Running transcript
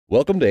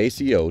Welcome to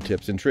ACO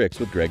Tips and Tricks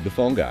with Greg the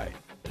Phone Guy.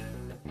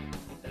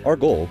 Our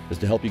goal is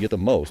to help you get the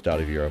most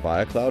out of your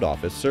Avaya Cloud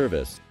Office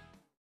service.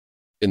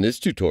 In this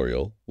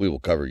tutorial, we will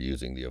cover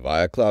using the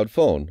Avaya Cloud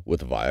Phone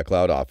with Avaya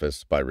Cloud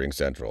Office by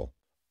RingCentral.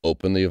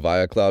 Open the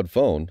Avaya Cloud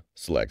Phone,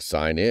 select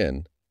Sign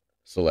In,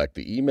 select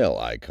the email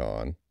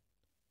icon,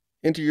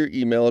 enter your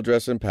email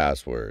address and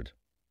password.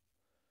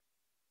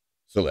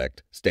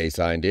 Select Stay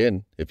Signed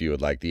In if you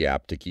would like the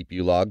app to keep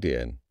you logged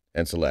in,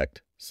 and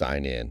select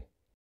Sign In.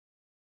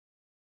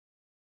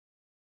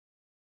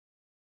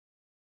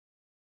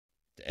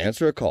 To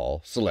answer a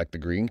call, select the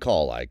green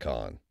call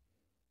icon.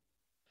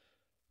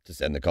 To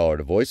send the caller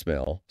to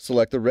voicemail,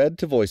 select the red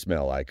to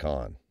voicemail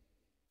icon.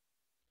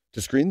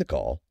 To screen the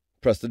call,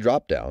 press the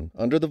drop-down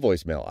under the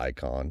voicemail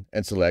icon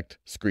and select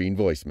Screen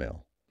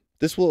Voicemail.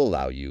 This will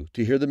allow you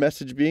to hear the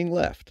message being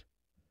left.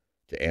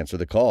 To answer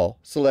the call,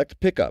 select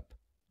Pickup.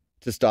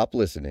 To stop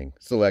listening,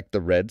 select the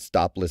red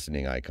Stop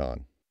Listening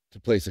icon. To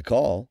place a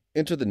call,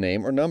 enter the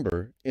name or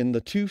number in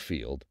the To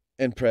field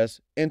and press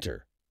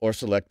Enter or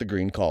select the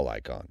green call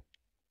icon.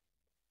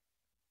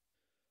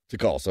 To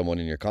call someone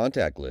in your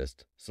contact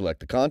list, select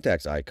the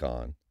Contacts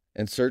icon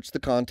and search the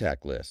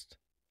contact list.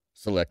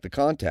 Select the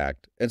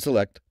contact and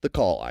select the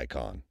call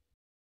icon.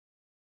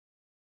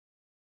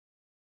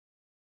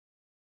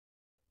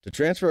 To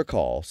transfer a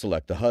call,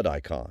 select the HUD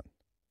icon.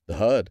 The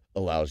HUD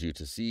allows you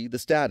to see the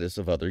status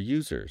of other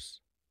users.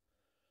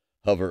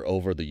 Hover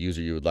over the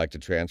user you would like to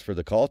transfer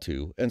the call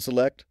to and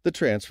select the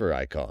transfer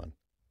icon.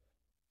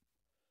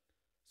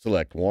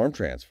 Select Warm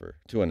Transfer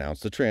to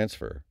announce the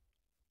transfer,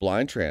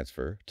 Blind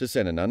Transfer to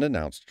send an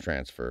unannounced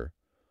transfer,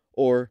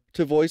 or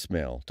to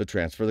Voicemail to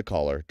transfer the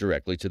caller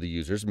directly to the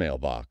user's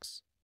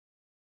mailbox.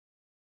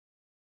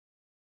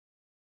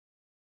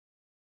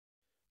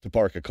 To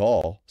park a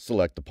call,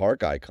 select the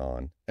Park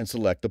icon and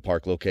select the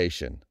park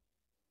location.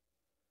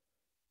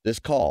 This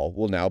call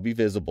will now be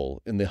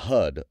visible in the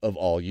HUD of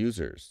all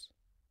users.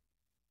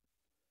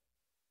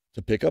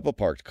 To pick up a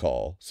parked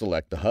call,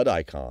 select the HUD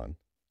icon,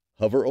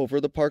 hover over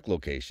the park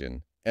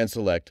location, and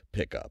select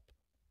Pickup.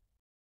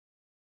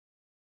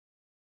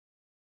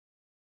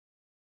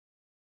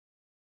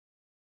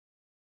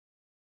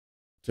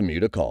 To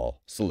mute a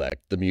call,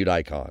 select the mute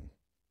icon.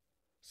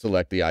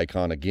 Select the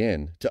icon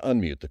again to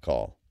unmute the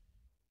call.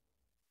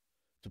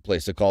 To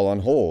place a call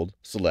on hold,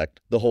 select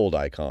the hold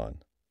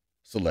icon.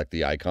 Select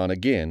the icon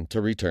again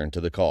to return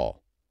to the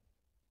call.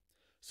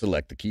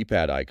 Select the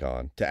keypad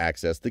icon to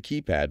access the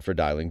keypad for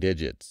dialing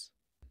digits.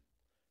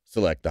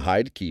 Select the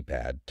hide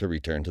keypad to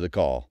return to the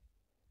call.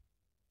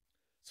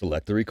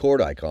 Select the record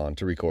icon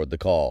to record the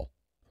call.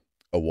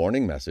 A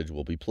warning message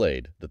will be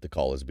played that the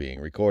call is being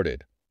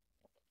recorded.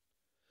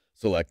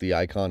 Select the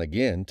icon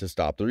again to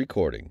stop the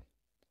recording.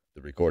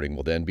 The recording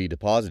will then be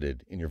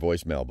deposited in your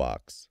voicemail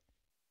box.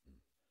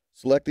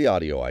 Select the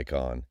audio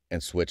icon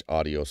and switch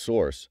audio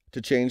source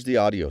to change the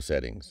audio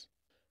settings.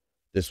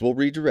 This will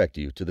redirect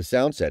you to the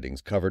sound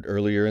settings covered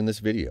earlier in this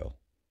video.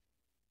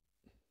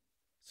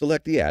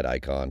 Select the add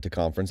icon to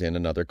conference in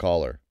another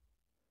caller.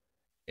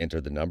 Enter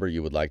the number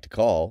you would like to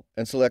call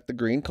and select the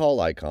green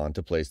call icon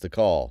to place the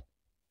call.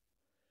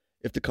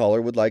 If the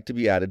caller would like to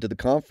be added to the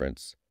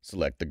conference,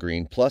 select the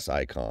green plus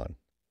icon.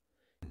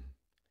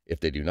 If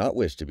they do not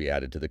wish to be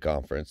added to the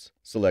conference,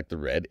 select the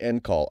red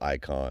end call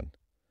icon,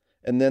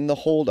 and then the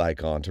hold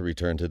icon to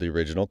return to the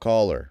original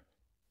caller.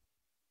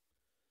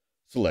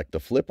 Select the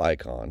flip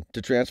icon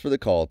to transfer the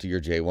call to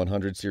your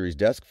J100 series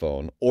desk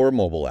phone or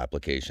mobile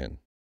application.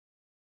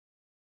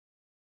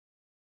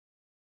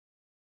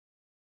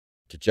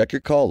 To check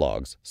your call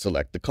logs,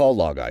 select the call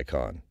log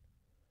icon.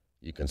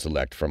 You can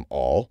select from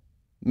all,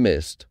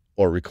 missed,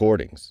 or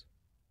recordings.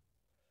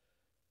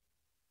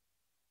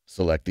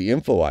 Select the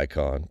info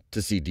icon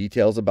to see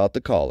details about the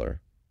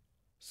caller.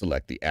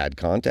 Select the Add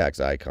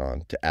Contacts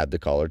icon to add the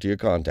caller to your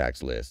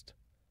contacts list.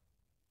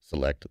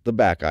 Select the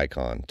back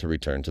icon to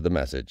return to the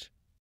message.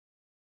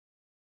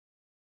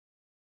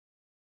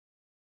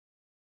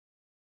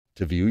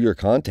 To view your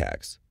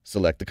contacts,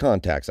 select the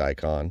Contacts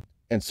icon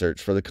and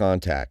search for the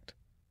contact.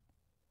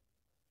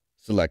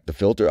 Select the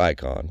filter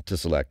icon to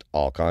select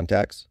All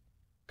Contacts,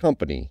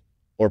 Company,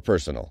 or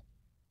Personal.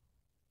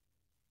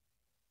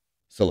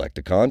 Select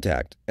a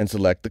contact and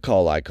select the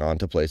call icon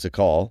to place a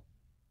call,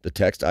 the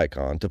text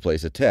icon to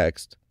place a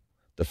text,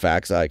 the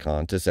fax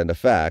icon to send a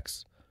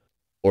fax,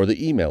 or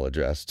the email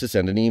address to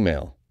send an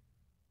email.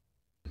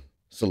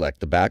 Select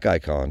the back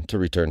icon to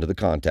return to the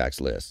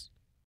contacts list.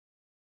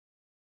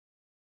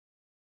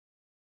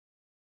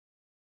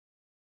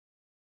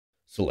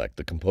 Select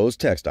the compose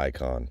text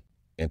icon,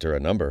 enter a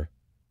number,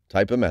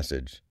 type a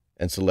message,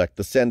 and select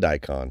the send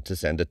icon to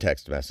send a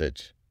text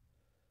message.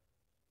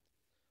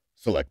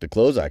 Select the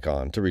close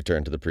icon to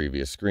return to the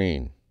previous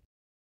screen.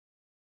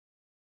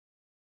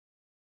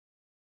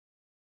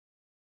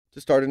 To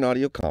start an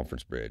audio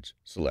conference bridge,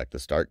 select the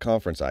Start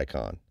Conference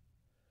icon.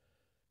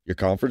 Your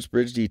conference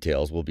bridge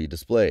details will be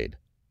displayed.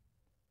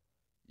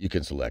 You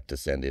can select to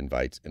send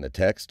invites in a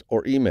text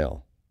or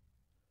email.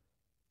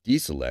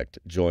 Deselect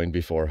Join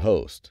Before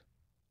Host.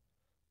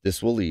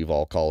 This will leave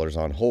all callers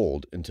on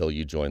hold until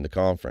you join the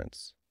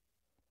conference.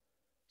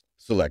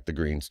 Select the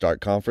green Start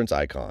Conference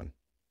icon.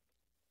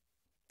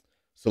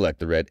 Select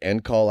the red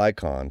End Call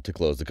icon to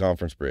close the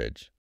conference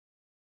bridge.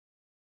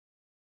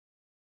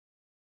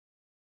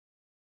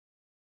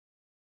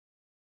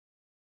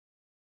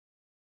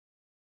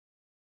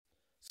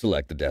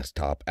 Select the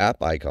Desktop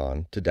App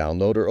icon to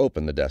download or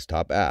open the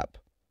desktop app.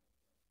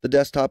 The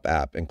desktop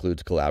app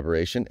includes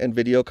collaboration and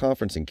video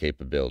conferencing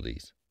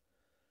capabilities.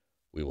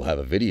 We will have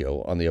a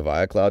video on the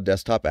Avaya Cloud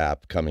desktop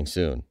app coming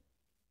soon.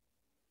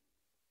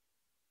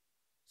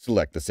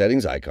 Select the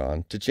Settings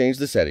icon to change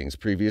the settings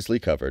previously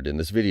covered in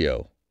this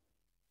video.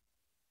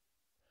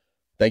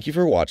 Thank you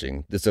for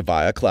watching this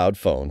Avaya Cloud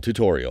Phone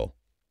tutorial.